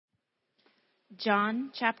John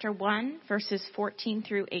chapter 1, verses 14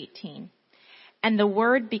 through 18. And the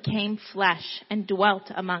Word became flesh and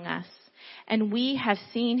dwelt among us, and we have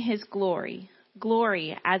seen his glory,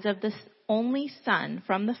 glory as of the only Son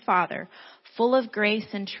from the Father, full of grace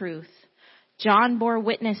and truth. John bore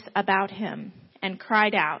witness about him and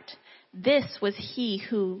cried out, "This was he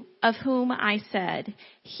of whom I said,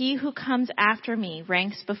 'He who comes after me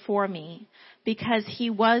ranks before me, because he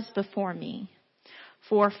was before me.'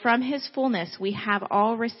 For from his fullness we have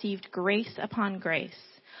all received grace upon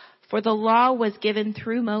grace. For the law was given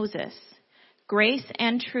through Moses. Grace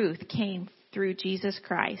and truth came through Jesus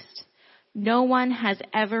Christ. No one has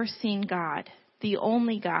ever seen God, the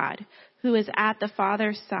only God, who is at the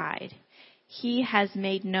Father's side. He has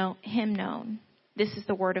made him known." This is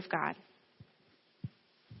the word of God.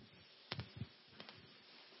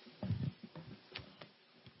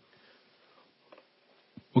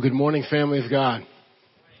 Well, good morning, family of God.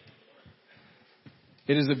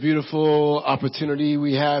 It is a beautiful opportunity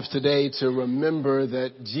we have today to remember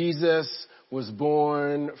that Jesus was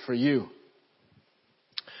born for you.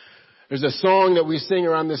 There's a song that we sing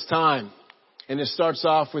around this time, and it starts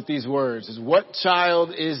off with these words. It's, "What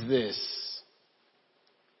child is this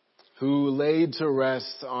who laid to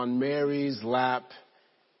rest on Mary's lap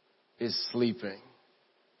is sleeping?"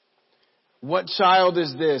 What child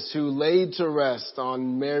is this who laid to rest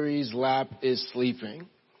on Mary's lap is sleeping?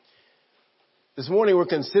 This morning we're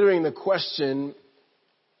considering the question,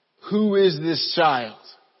 who is this child?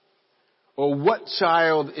 Or what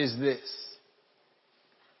child is this?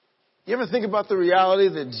 You ever think about the reality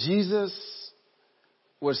that Jesus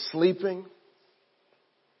was sleeping?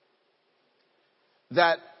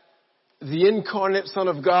 That the incarnate Son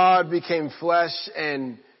of God became flesh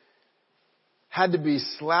and had to be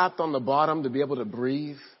slapped on the bottom to be able to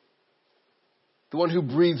breathe? The one who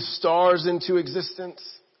breathed stars into existence?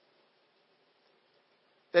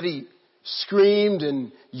 That he screamed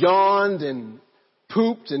and yawned and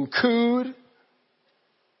pooped and cooed?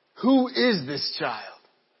 Who is this child?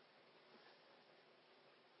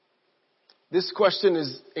 This question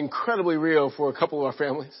is incredibly real for a couple of our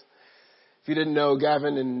families. If you didn't know,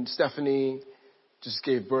 Gavin and Stephanie just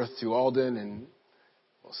gave birth to Alden, and,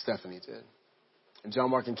 well, Stephanie did. And John,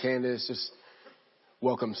 Mark, and Candace just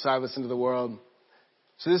welcomed Silas into the world.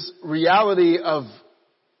 So this reality of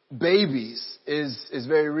babies is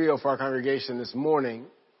very real for our congregation this morning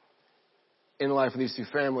in the life of these two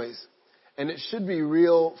families. And it should be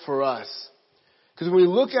real for us. Because when we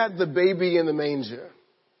look at the baby in the manger,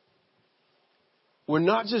 we're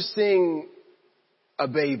not just seeing a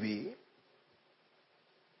baby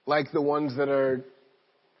like the ones that are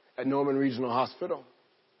at Norman Regional Hospital.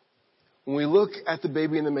 When we look at the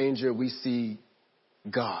baby in the manger, we see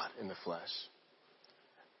God in the flesh.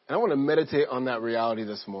 And I want to meditate on that reality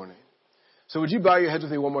this morning. So would you bow your heads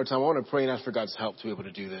with me one more time? I want to pray and ask for God's help to be able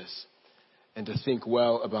to do this and to think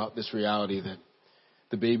well about this reality that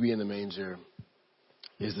the baby in the manger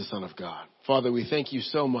is the Son of God. Father, we thank you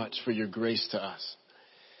so much for your grace to us.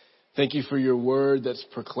 Thank you for your word that's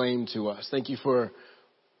proclaimed to us. Thank you for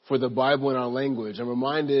the Bible in our language. I'm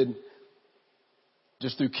reminded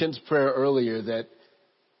just through Kent's prayer earlier that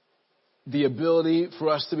the ability for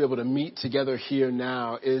us to be able to meet together here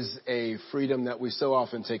now is a freedom that we so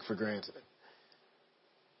often take for granted.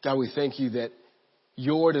 God, we thank you that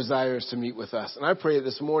your desire is to meet with us. And I pray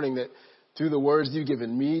this morning that through the words you've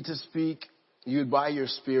given me to speak, you would by your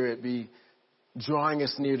Spirit be drawing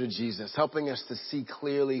us near to Jesus, helping us to see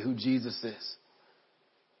clearly who Jesus is.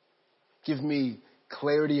 Give me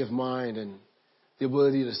clarity of mind and the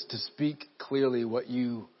ability to speak clearly what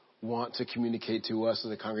you want to communicate to us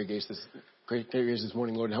as a congregation this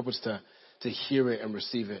morning, Lord, and help us to hear it and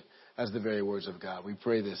receive it as the very words of God. We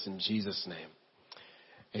pray this in Jesus' name.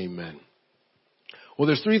 Amen. Well,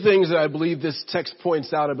 there's three things that I believe this text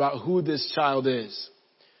points out about who this child is.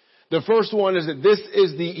 The first one is that this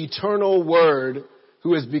is the eternal Word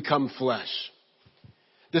who has become flesh.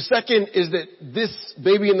 The second is that this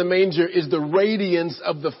baby in the manger is the radiance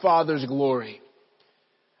of the Father's glory.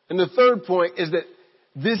 And the third point is that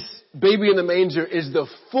this baby in the manger is the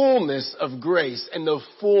fullness of grace and the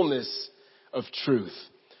fullness of truth.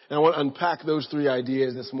 And I want to unpack those three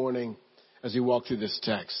ideas this morning as we walk through this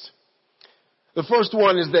text. The first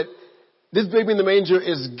one is that this baby in the manger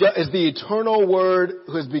is the eternal Word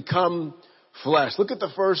who has become flesh. Look at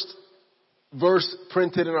the first verse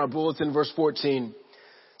printed in our bulletin, verse 14.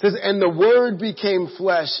 It says, "And the Word became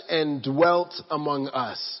flesh and dwelt among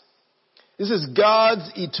us." This is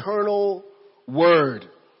God's eternal Word.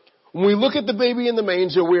 When we look at the baby in the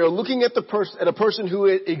manger, we are looking at a person who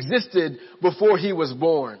existed before he was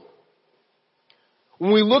born.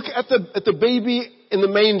 When we look at the baby in the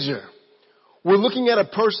manger, we're looking at a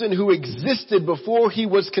person who existed before he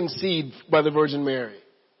was conceived by the Virgin Mary.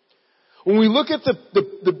 When we look at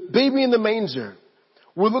the baby in the manger,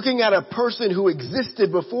 we're looking at a person who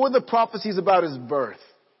existed before the prophecies about his birth.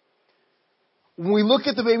 When we look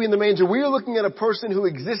at the baby in the manger, we are looking at a person who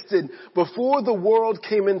existed before the world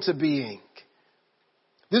came into being.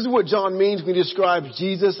 This is what John means when he describes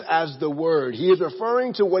Jesus as the Word. He is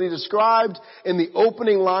referring to what he described in the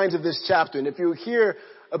opening lines of this chapter. And if you were here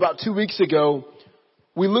about 2 weeks ago,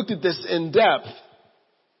 we looked at this in depth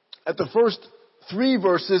at the first 3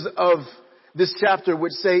 verses of this chapter,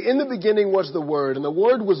 which say, in the beginning was the Word, and the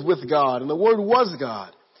Word was with God, and the Word was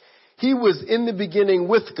God. He was in the beginning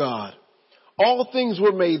with God. All things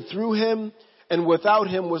were made through him, and without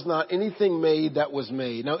him was not anything made that was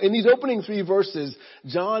made. Now, in these opening 3 verses,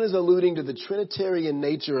 John is alluding to the Trinitarian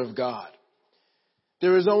nature of God.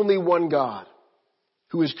 There is only one God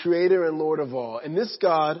who is creator and Lord of all. And this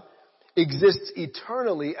God exists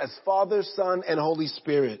eternally as Father, Son, and Holy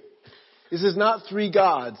Spirit. This is not 3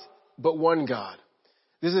 gods, but one God.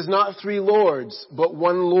 This is not 3 lords, but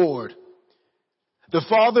one Lord. The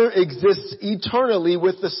Father exists eternally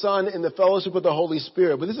with the Son in the fellowship with the Holy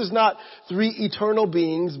Spirit. But this is not 3 eternal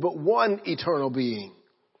beings, but one eternal being.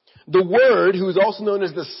 The Word, who is also known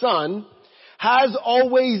as the Son, has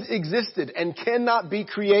always existed and cannot be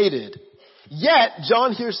created. Yet,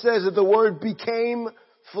 John here says that the Word became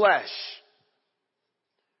flesh.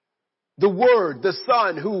 The Word, the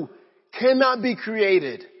Son, who cannot be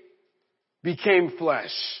created, became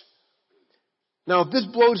flesh. Now, if this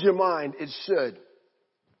blows your mind, it should.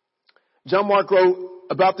 John Mark wrote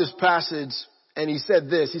about this passage, and he said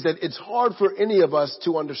this. He said, it's hard for any of us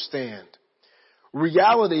to understand.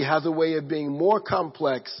 Reality has a way of being more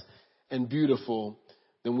complex and beautiful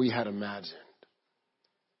than we had imagined.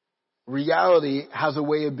 Reality has a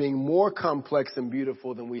way of being more complex and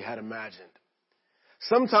beautiful than we had imagined.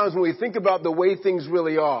 Sometimes when we think about the way things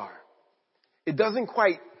really are, it doesn't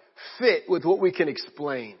quite fit with what we can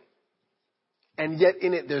explain. And yet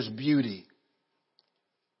in it there's beauty.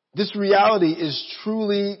 This reality is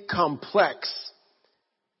truly complex,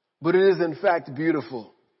 but it is in fact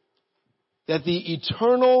beautiful. That the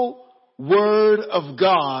eternal Word of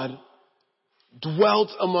God dwelt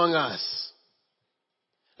among us.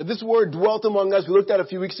 Now, this word dwelt among us, we looked at a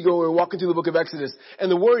few weeks ago when we were walking through the book of Exodus,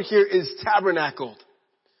 and the word here is tabernacled.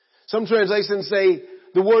 Some translations say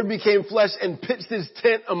the Word became flesh and pitched his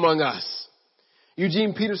tent among us.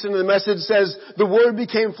 Eugene Peterson in the Message says, the Word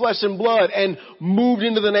became flesh and blood and moved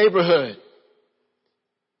into the neighborhood.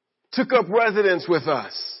 Took up residence with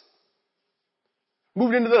us.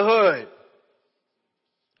 Moved into the hood.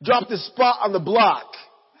 Dropped a spot on the block.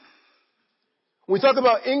 When we talk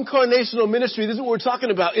about incarnational ministry, this is what we're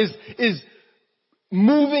talking about, is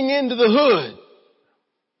moving into the hood.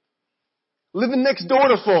 Living next door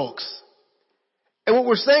to folks. And what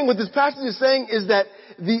we're saying, what this passage is saying is that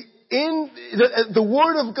the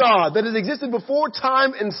Word of God that has existed before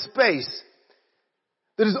time and space,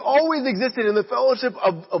 that has always existed in the fellowship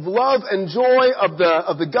of love and joy of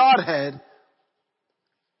the Godhead,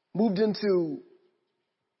 moved into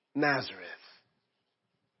Nazareth,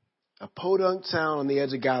 a podunk town on the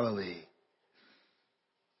edge of Galilee,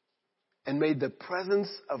 and made the presence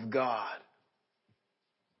of God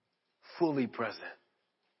fully present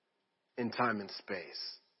in time and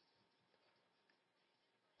space.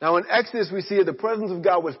 Now in Exodus we see that the presence of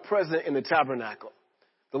God was present in the tabernacle.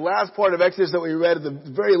 The last part of Exodus that we read,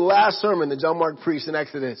 the very last sermon that John Mark preached in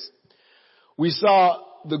Exodus, we saw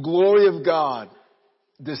the glory of God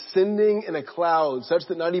descending in a cloud such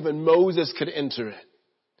that not even Moses could enter it.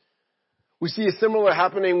 We see a similar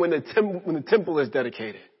happening when the temple is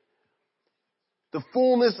dedicated. The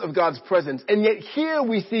fullness of God's presence. And yet here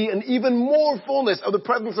we see an even more fullness of the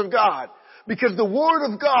presence of God, because the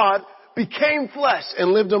Word of God became flesh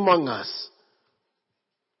and lived among us.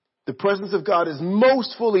 The presence of God is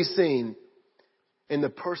most fully seen in the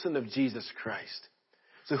person of Jesus Christ.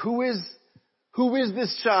 So who is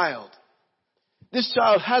this child? This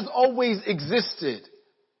child has always existed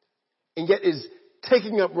and yet is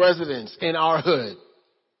taking up residence in our hood.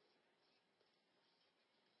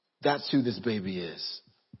 That's who this baby is.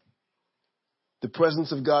 The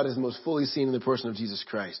presence of God is most fully seen in the person of Jesus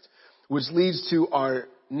Christ, which leads to our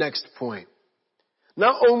next point.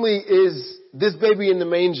 Not only is this baby in the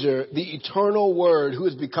manger the eternal Word who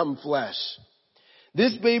has become flesh,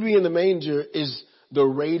 this baby in the manger is the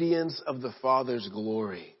radiance of the Father's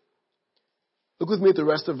glory. Look with me at the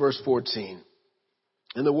rest of verse 14.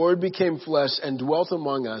 And the Word became flesh and dwelt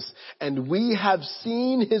among us, and we have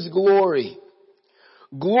seen his glory.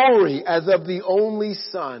 glory as of the only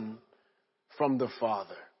Son from the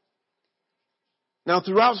Father. Now,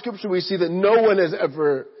 throughout Scripture, we see that no one has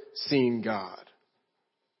ever seen God.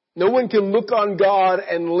 No one can look on God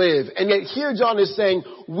and live. And yet here John is saying,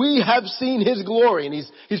 we have seen His glory. And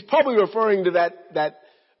he's probably referring to that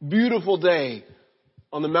beautiful day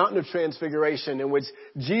on the Mountain of Transfiguration in which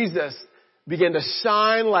Jesus began to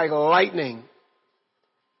shine like lightning.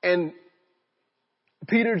 And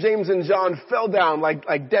Peter, James, and John fell down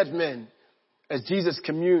like dead men as Jesus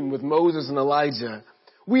communed with Moses and Elijah.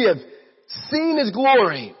 We have seen His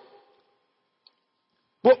glory.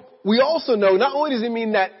 But we also know, not only does He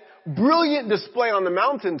mean that brilliant display on the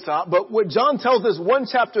mountaintop, but what John tells us one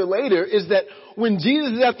chapter later is that when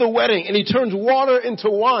Jesus is at the wedding and He turns water into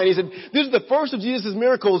wine, He said, this is the first of Jesus'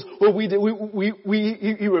 miracles where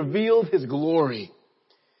He revealed His glory.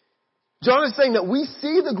 John is saying that we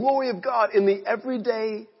see the glory of God in the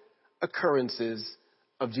everyday occurrences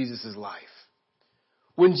of Jesus' life.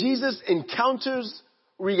 When Jesus encounters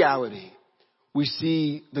reality, we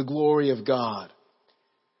see the glory of God.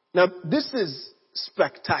 Now, this is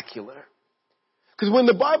spectacular. Because when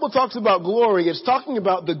the Bible talks about glory, it's talking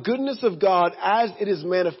about the goodness of God as it is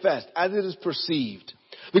manifest, as it is perceived.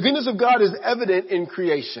 The goodness of God is evident in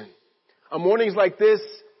creation. On mornings like this,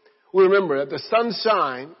 we remember that the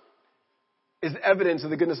sunshine is evidence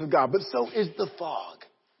of the goodness of God, but so is the fog.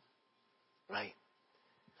 Right?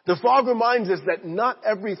 The fog reminds us that not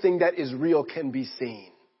everything that is real can be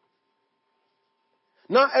seen.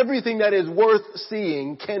 Not everything that is worth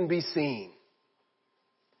seeing can be seen.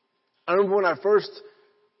 I remember when I first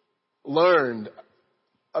learned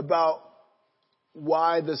about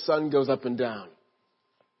why the sun goes up and down.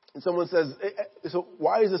 And someone says, so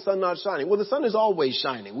why is the sun not shining? Well, the sun is always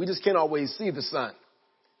shining. We just can't always see the sun.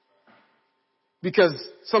 Because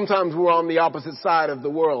sometimes we're on the opposite side of the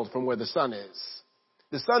world from where the sun is.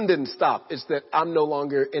 The sun didn't stop. It's that I'm no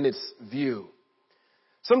longer in its view.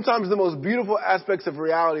 Sometimes the most beautiful aspects of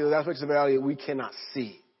reality, those aspects of reality we cannot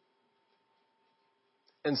see.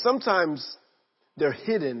 And sometimes they're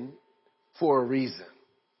hidden for a reason.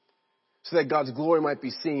 So that God's glory might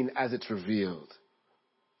be seen as it's revealed.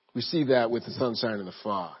 We see that with the sunshine and the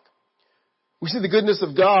fog. We see the goodness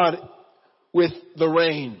of God with the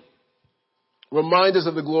rain. Remind us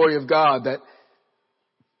of the glory of God, that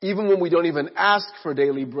even when we don't even ask for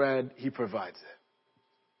daily bread, He provides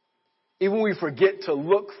it. Even when we forget to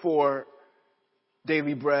look for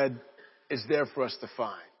daily bread, it's there for us to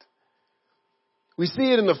find. We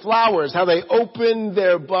see it in the flowers, how they open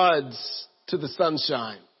their buds to the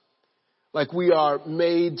sunshine. Like we are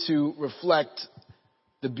made to reflect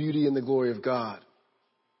the beauty and the glory of God.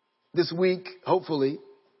 This week, hopefully,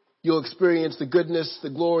 you'll experience the goodness,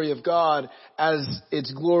 the glory of God as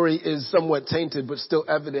its glory is somewhat tainted but still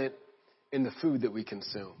evident in the food that we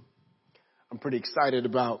consume. I'm pretty excited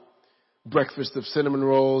about breakfast of cinnamon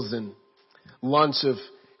rolls and lunch of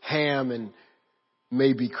ham and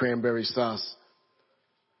maybe cranberry sauce.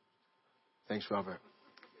 Thanks, Robert.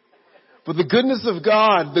 But the goodness of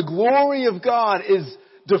God, the glory of God is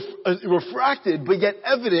refracted but yet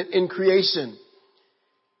evident in creation.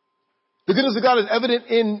 The goodness of God is evident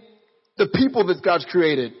in the people that God's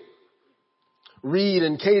created. Reed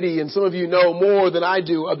and Katie and some of you know more than I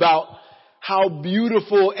do about how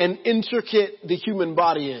beautiful and intricate the human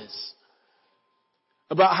body is.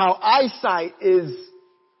 About how eyesight is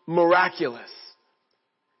miraculous.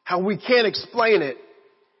 How we can't explain it.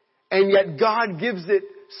 And yet God gives it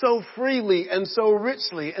so freely and so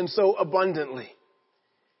richly and so abundantly.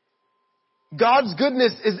 God's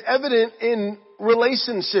goodness is evident in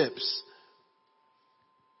relationships.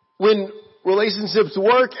 When relationships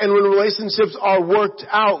work and when relationships are worked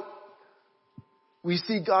out, we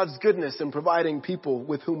see God's goodness in providing people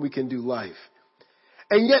with whom we can do life.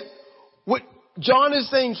 And yet, what John is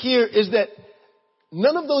saying here is that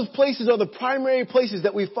none of those places are the primary places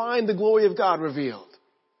that we find the glory of God revealed.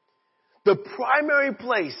 The primary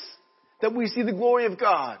place that we see the glory of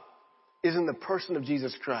God is in the person of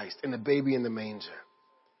Jesus Christ, in the baby in the manger.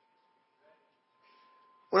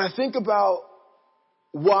 When I think about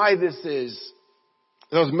why this is,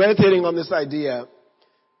 I was meditating on this idea.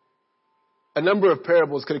 A number of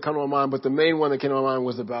parables could have come to my mind, but the main one that came to my mind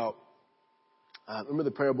was about, remember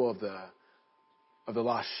the parable of the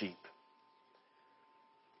lost sheep.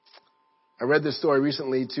 I read this story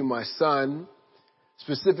recently to my son,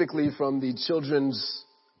 specifically from the Children's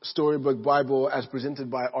Storybook Bible as presented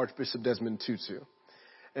by Archbishop Desmond Tutu.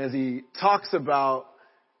 And as he talks about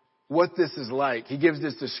what this is like, he gives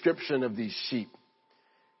this description of these sheep.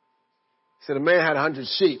 He said a man had 100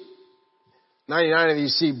 sheep. 99 of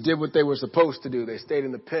these sheep did what they were supposed to do. They stayed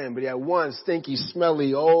in the pen, but he had one stinky,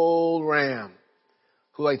 smelly old ram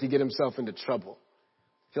who liked to get himself into trouble.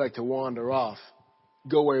 He liked to wander off,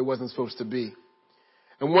 go where he wasn't supposed to be.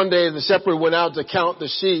 And one day the shepherd went out to count the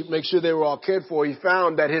sheep, make sure they were all cared for. He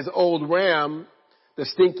found that his old ram, the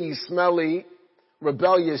stinky, smelly,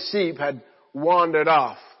 rebellious sheep, had wandered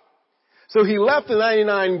off. So he left the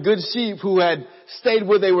 99 good sheep who had stayed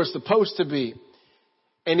where they were supposed to be.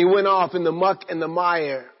 And he went off in the muck and the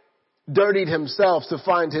mire, dirtied himself to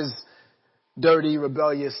find his dirty,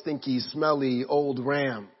 rebellious, stinky, smelly old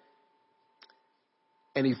ram.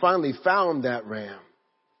 And he finally found that ram,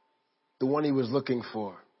 the one he was looking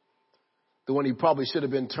for, the one he probably should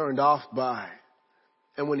have been turned off by.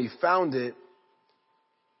 And when he found it,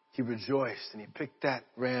 he rejoiced and he picked that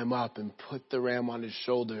ram up and put the ram on his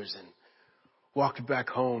shoulders and walked back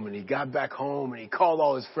home. And he got back home and he called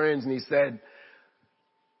all his friends and he said,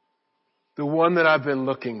 the one that I've been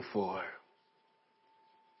looking for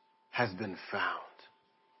has been found.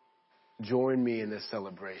 Join me in this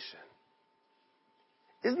celebration.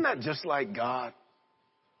 Isn't that just like God?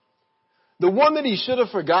 The one that he should have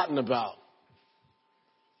forgotten about.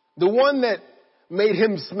 The one that made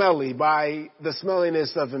him smelly by the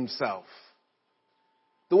smelliness of himself.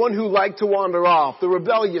 The one who liked to wander off, the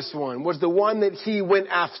rebellious one, was the one that he went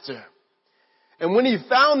after. And when he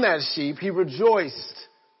found that sheep, he rejoiced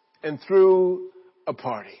and threw a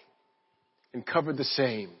party and covered the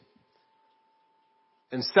shame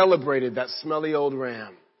and celebrated that smelly old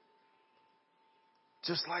ram.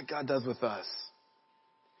 Just like God does with us.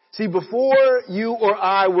 See, before you or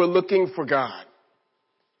I were looking for God,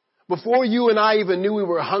 before you and I even knew we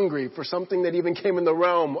were hungry for something that even came in the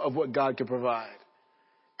realm of what God could provide,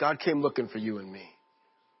 God came looking for you and me.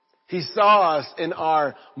 He saw us in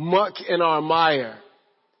our muck and our mire.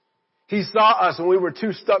 He saw us when we were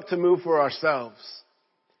too stuck to move for ourselves.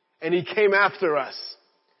 And he came after us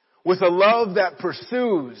with a love that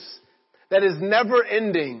pursues, that is never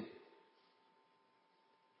ending.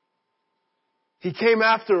 He came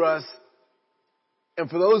after us, and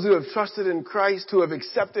for those who have trusted in Christ, who have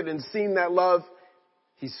accepted and seen that love,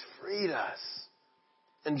 he's freed us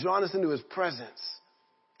and drawn us into his presence.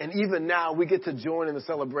 And even now, we get to join in the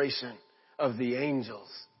celebration of the angels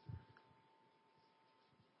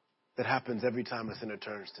that happens every time a sinner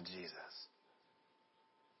turns to Jesus.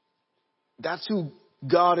 That's who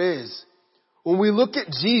God is. When we look at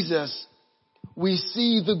Jesus, we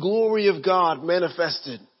see the glory of God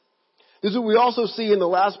manifested. This is what we also see in the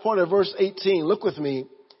last part of verse 18. Look with me.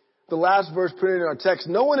 The last verse printed in our text.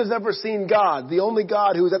 No one has ever seen God, the only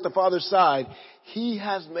God who is at the Father's side. He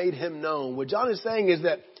has made him known. What John is saying is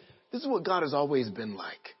that this is what God has always been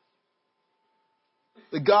like.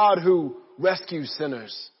 The God who rescues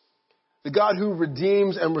sinners. The God who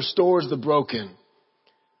redeems and restores the broken.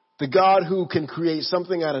 The God who can create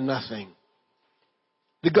something out of nothing.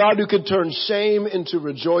 The God who can turn shame into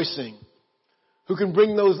rejoicing. Who can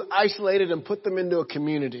bring those isolated and put them into a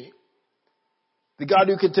community. The God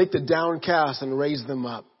who can take the downcast and raise them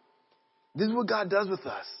up. This is what God does with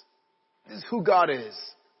us. This is who God is.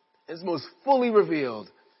 It's most fully revealed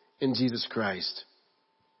in Jesus Christ.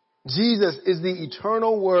 Jesus is the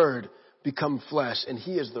eternal Word become flesh, and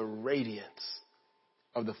he is the radiance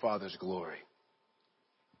of the Father's glory.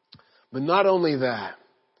 But not only that,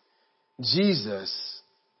 Jesus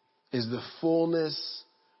is the fullness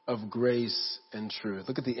of grace and truth.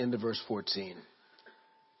 Look at the end of verse 14.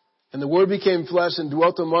 And the Word became flesh and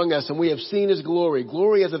dwelt among us, and we have seen his glory.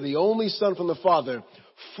 Glory as of the only Son from the Father,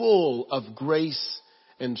 full of grace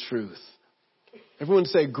and truth. Everyone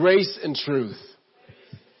say grace and truth.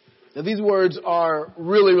 Now these words are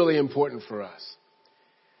really, really important for us.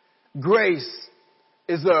 Grace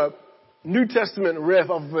is a New Testament riff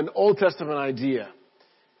off of an Old Testament idea.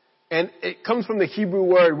 And it comes from the Hebrew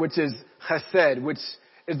word, which is chesed, which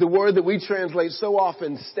is the word that we translate so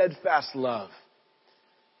often steadfast love.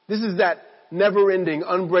 This is that never-ending,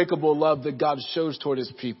 unbreakable love that God shows toward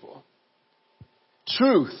his people.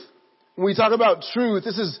 Truth. When we talk about truth,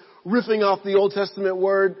 this is riffing off the Old Testament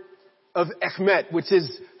word of echmet, which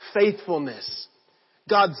is faithfulness.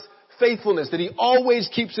 God's faithfulness, that he always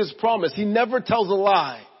keeps his promise. He never tells a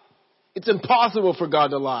lie. It's impossible for God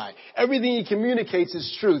to lie. Everything he communicates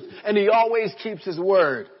is truth, and he always keeps his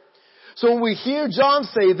word. So when we hear John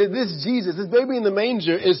say that this Jesus, this baby in the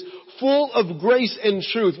manger, is full of grace and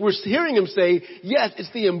truth, we're hearing him say, yes,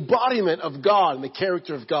 it's the embodiment of God and the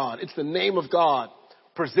character of God. It's the name of God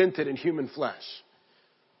presented in human flesh.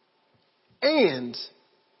 And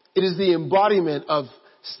it is the embodiment of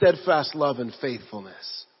steadfast love and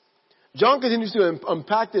faithfulness. John continues to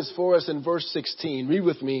unpack this for us in verse 16. Read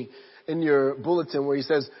with me in your bulletin where he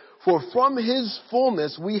says, "For from his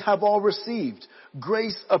fullness we have all received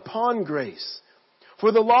grace upon grace.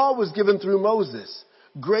 For the law was given through Moses.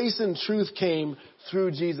 Grace and truth came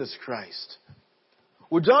through Jesus Christ."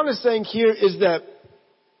 What John is saying here is that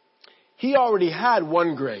he already had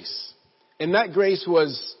one grace, and that grace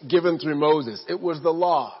was given through Moses. It was the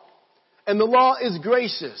law. And the law is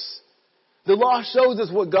gracious. The law shows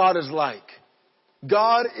us what God is like.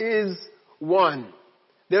 God is one.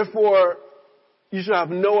 Therefore, you shall have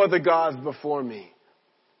no other gods before me.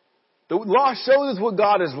 The law shows us what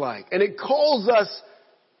God is like, and it calls us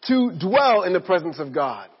to dwell in the presence of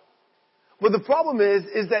God. But the problem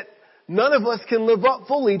is that none of us can live up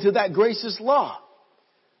fully to that gracious law.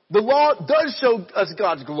 The law does show us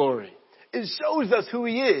God's glory. It shows us who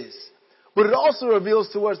he is. But it also reveals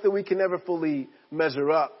to us that we can never fully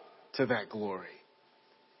measure up to that glory.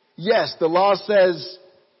 Yes, the law says,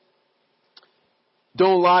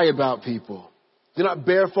 don't lie about people. Do not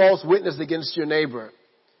bear false witness against your neighbor.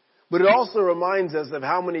 But it also reminds us of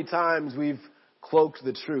how many times we've cloaked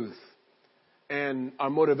the truth. And our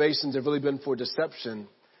motivations have really been for deception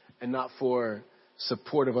and not for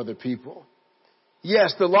support of other people.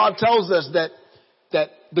 Yes, the law tells us that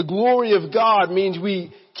the glory of God means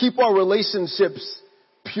we keep our relationships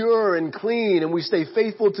pure and clean and we stay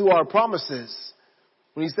faithful to our promises.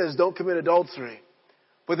 When he says don't commit adultery.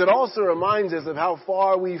 But it also reminds us of how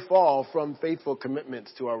far we fall from faithful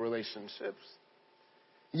commitments to our relationships.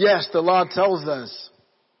 Yes, the law tells us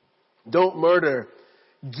don't murder.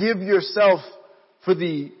 Give yourself for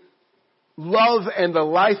the love and the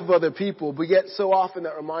life of other people. But yet so often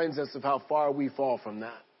that reminds us of how far we fall from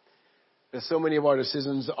that. That so many of our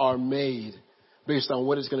decisions are made based on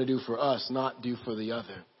what it's going to do for us, not do for the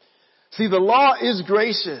other. See, the law is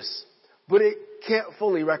gracious, but it can't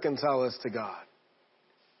fully reconcile us to God.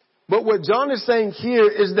 But what John is saying here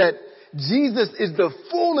is that Jesus is the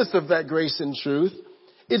fullness of that grace and truth.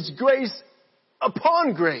 It's grace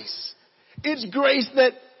upon grace. It's grace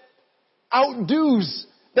that outdoes,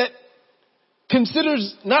 that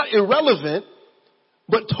considers not irrelevant,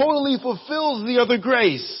 but totally fulfills the other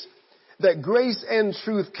grace. That grace and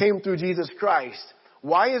truth came through Jesus Christ.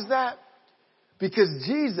 Why is that? Because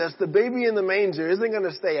Jesus, the baby in the manger, isn't going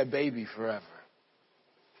to stay a baby forever.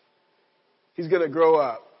 He's going to grow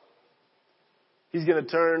up. He's going to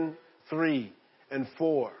turn 3 and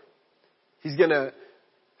 4. He's going to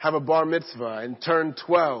have a bar mitzvah and turn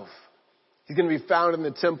 12. He's going to be found in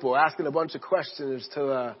the temple asking a bunch of questions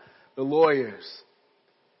to the lawyers.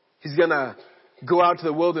 He's going to go out to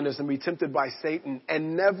the wilderness and be tempted by Satan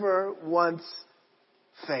and never once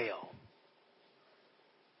fail.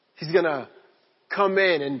 He's going to come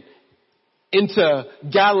in and into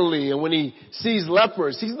Galilee, and when he sees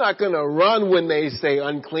lepers, he's not going to run when they say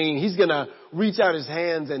unclean. He's going to reach out his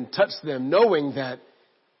hands and touch them, knowing that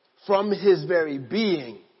from his very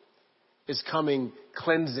being is coming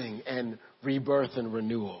cleansing and rebirth and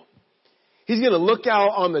renewal. He's going to look out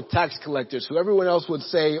on the tax collectors, who everyone else would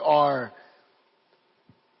say are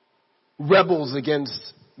rebels against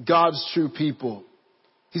God's true people.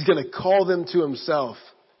 He's going to call them to himself,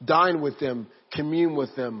 dine with them, commune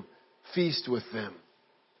with them, feast with them.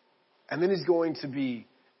 And then he's going to be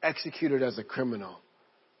executed as a criminal.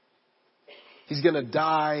 He's going to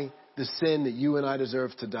die the sin that you and I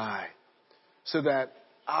deserve to die, so that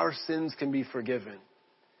our sins can be forgiven,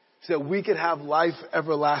 so that we could have life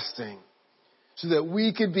everlasting, so that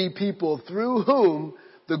we could be people through whom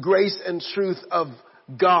the grace and truth of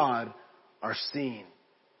God are seen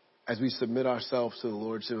as we submit ourselves to the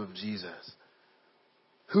Lordship of Jesus.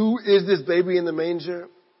 Who is this baby in the manger?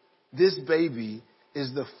 This baby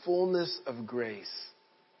is the fullness of grace,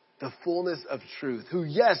 the fullness of truth, who,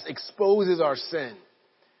 yes, exposes our sin,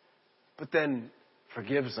 but then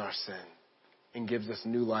forgives our sin and gives us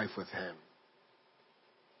new life with him.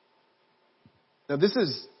 Now, this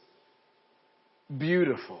is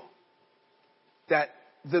beautiful, that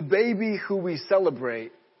the baby who we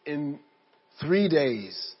celebrate in 3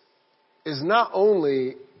 days is not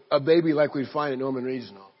only a baby like we'd find at Norman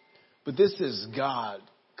Regional, but this is God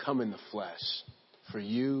come in the flesh for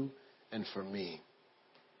you and for me.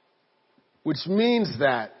 Which means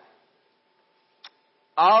that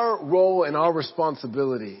our role and our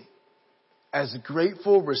responsibility as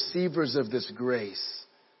grateful receivers of this grace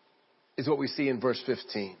is what we see in verse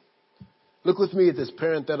 15. Look with me at this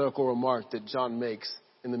parenthetical remark that John makes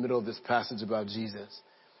in the middle of this passage about Jesus.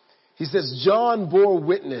 He says, John bore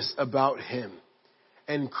witness about him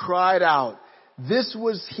and cried out, "This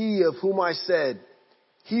was he of whom I said,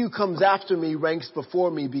 he who comes after me ranks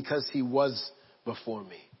before me because he was before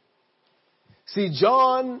me." See,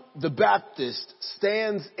 John the Baptist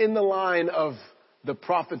stands in the line of the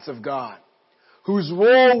prophets of God, whose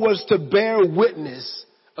role was to bear witness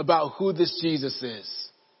about who this Jesus is,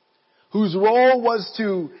 whose role was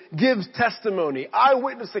to give testimony,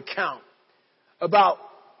 eyewitness account about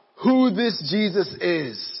who this Jesus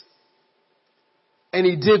is. And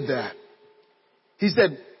he did that. He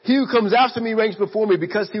said, he who comes after me ranks before me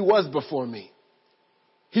because he was before me.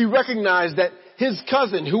 He recognized that his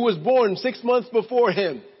cousin, who was born 6 months before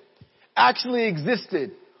him, actually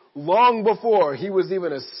existed long before he was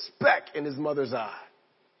even a speck in his mother's eye.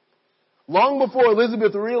 Long before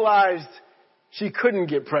Elizabeth realized she couldn't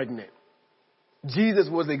get pregnant. Jesus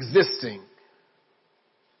was existing.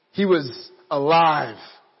 He was alive.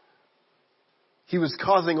 He was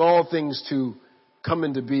causing all things to come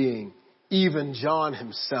into being, even John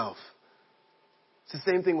himself. It's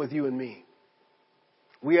the same thing with you and me.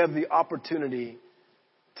 We have the opportunity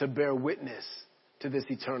to bear witness to this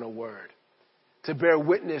eternal word, to bear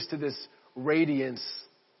witness to this radiance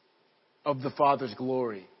of the Father's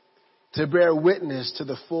glory, to bear witness to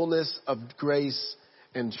the fullness of grace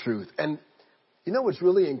and truth. And you know what's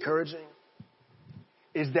really encouraging?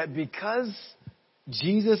 Is that because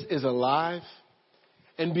Jesus is alive,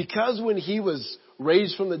 and because when he was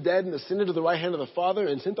raised from the dead and ascended to the right hand of the Father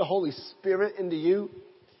and sent the Holy Spirit into you,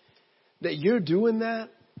 that you're doing that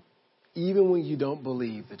even when you don't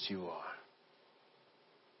believe that you are.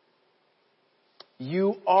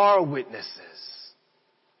 You are witnesses.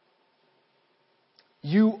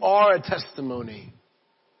 You are a testimony.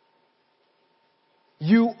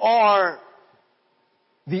 You are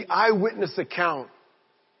the eyewitness account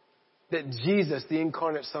that Jesus, the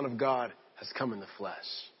incarnate Son of God, has come in the flesh.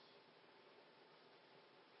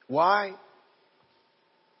 Why?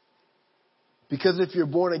 Because if you're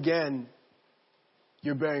born again,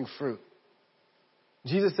 you're bearing fruit.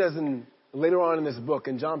 Jesus says later on in this book,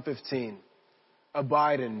 in John 15,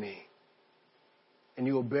 abide in me, and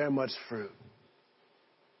you will bear much fruit.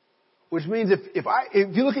 Which means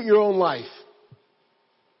if you look at your own life,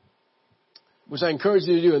 which I encourage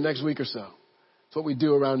you to do in the next week or so, it's what we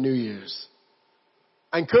do around New Year's.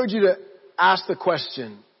 I encourage you to ask the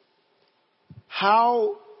question,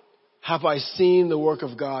 how have I seen the work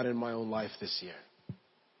of God in my own life this year?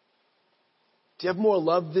 Do you have more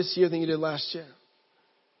love this year than you did last year?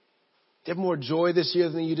 Do you have more joy this year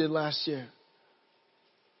than you did last year?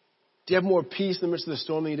 Do you have more peace in the midst of the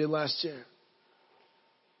storm than you did last year?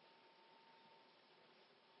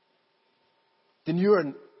 Then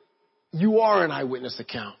you are an eyewitness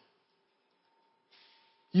account.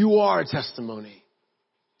 You are a testimony.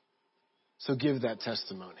 So give that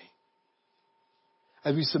testimony.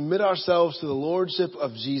 As we submit ourselves to the lordship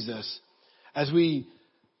of Jesus, as we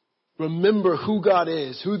remember who God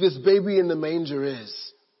is, who this baby in the manger is,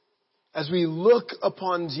 as we look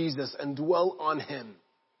upon Jesus and dwell on him,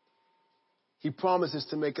 he promises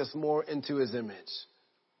to make us more into his image.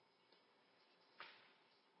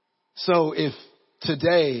 So if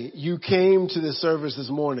today you came to the service this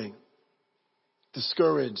morning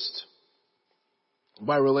discouraged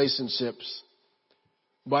by relationships,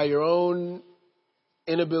 by your own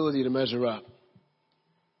inability to measure up,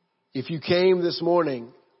 if you came this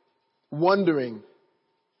morning wondering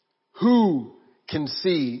who can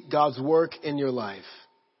see God's work in your life,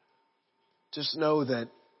 just know that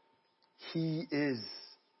he is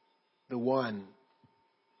the one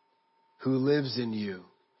who lives in you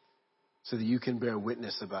so that you can bear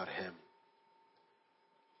witness about him.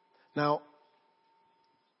 Now,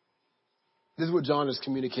 this is what John is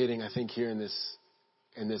communicating, I think, here in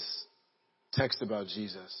this text about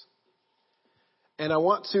Jesus. And I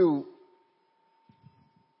want to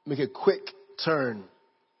make a quick turn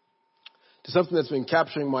to something that's been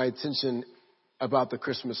capturing my attention about the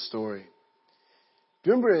Christmas story. Do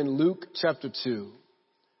you remember in Luke chapter 2,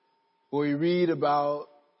 where we read about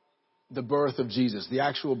the birth of Jesus, the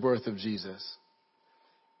actual birth of Jesus?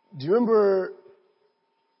 Do you remember,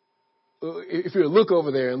 if you look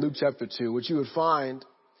over there in Luke chapter 2, what you would find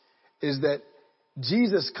is that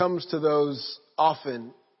Jesus comes to those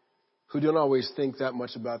often who don't always think that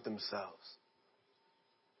much about themselves.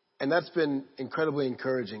 And that's been incredibly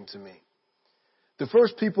encouraging to me. The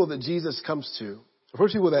first people that Jesus comes to, the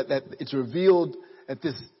first people that it's revealed that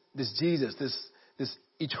this Jesus, this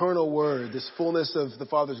eternal word, this fullness of the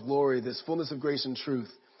Father's glory, this fullness of grace and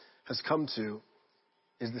truth has come to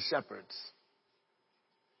is the shepherds.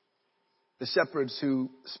 The shepherds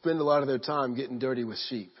who spend a lot of their time getting dirty with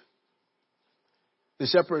sheep. The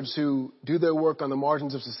shepherds who do their work on the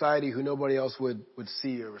margins of society who nobody else would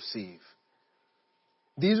see or receive.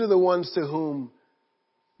 These are the ones to whom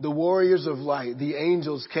the warriors of light, the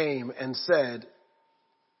angels came and said,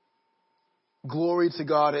 "Glory to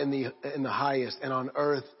God in the highest, and on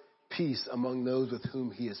earth peace among those with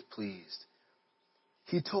whom he is pleased."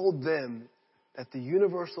 He told them that the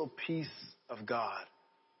universal peace of God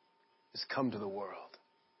has come to the world.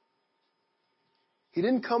 He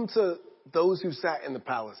didn't come to those who sat in the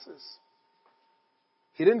palaces.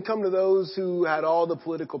 He didn't come to those who had all the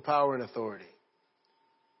political power and authority.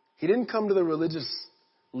 He didn't come to the religious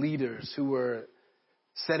leaders who were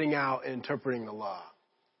setting out and interpreting the law.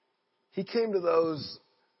 He came to those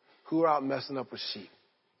who were out messing up with sheep,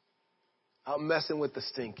 out messing with the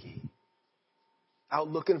stinky, out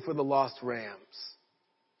looking for the lost rams.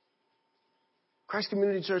 Christ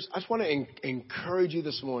Community Church, I just want to encourage you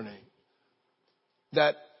this morning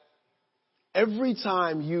that every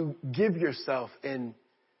time you give yourself in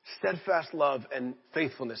steadfast love and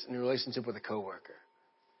faithfulness in your relationship with a coworker,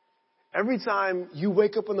 every time you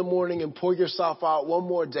wake up in the morning and pour yourself out one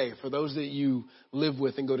more day for those that you live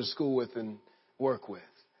with and go to school with and work with,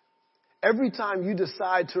 every time you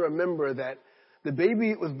decide to remember that the baby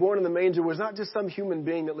that was born in the manger was not just some human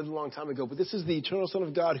being that lived a long time ago, but this is the eternal Son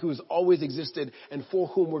of God who has always existed and for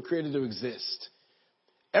whom we're created to exist.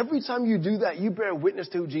 Every time you do that, you bear witness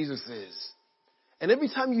to who Jesus is. And every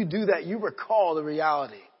time you do that, you recall the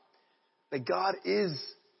reality that God is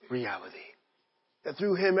reality. That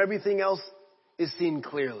through him, everything else is seen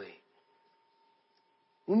clearly.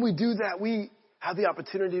 When we do that, we have the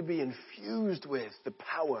opportunity to be infused with the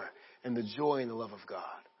power and the joy and the love of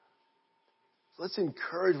God. So let's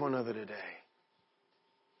encourage one another today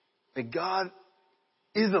that God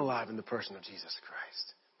is alive in the person of Jesus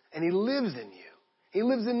Christ. And he lives in you. He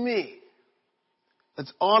lives in me.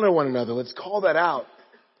 Let's honor one another. Let's call that out.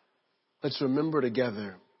 Let's remember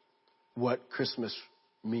together what Christmas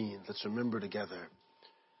means. Let's remember together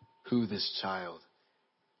who this child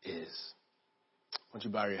is. Why don't you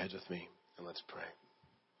bow your heads with me and let's pray.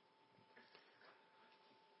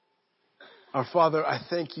 Our Father, I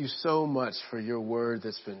thank you so much for your word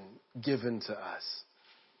that's been given to us.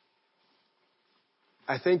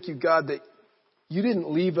 I thank you, God, that you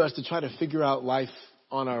didn't leave us to try to figure out life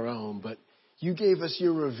on our own, but you gave us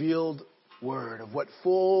your revealed word of what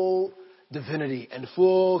full divinity and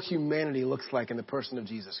full humanity looks like in the person of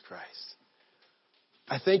Jesus Christ.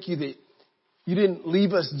 I thank you that you didn't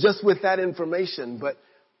leave us just with that information, but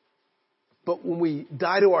when we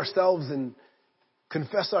die to ourselves and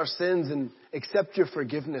confess our sins and accept your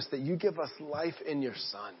forgiveness, that you give us life in your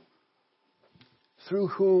Son, through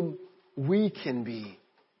whom we can be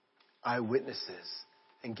eyewitnesses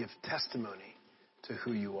and give testimony to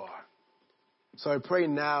who you are. So I pray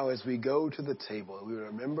now as we go to the table, we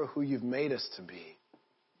remember who you've made us to be.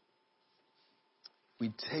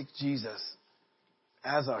 We take Jesus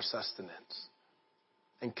as our sustenance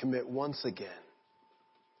and commit once again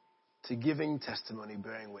to giving testimony,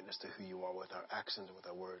 bearing witness to who you are with our actions, with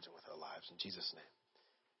our words, and with our lives. In Jesus' name.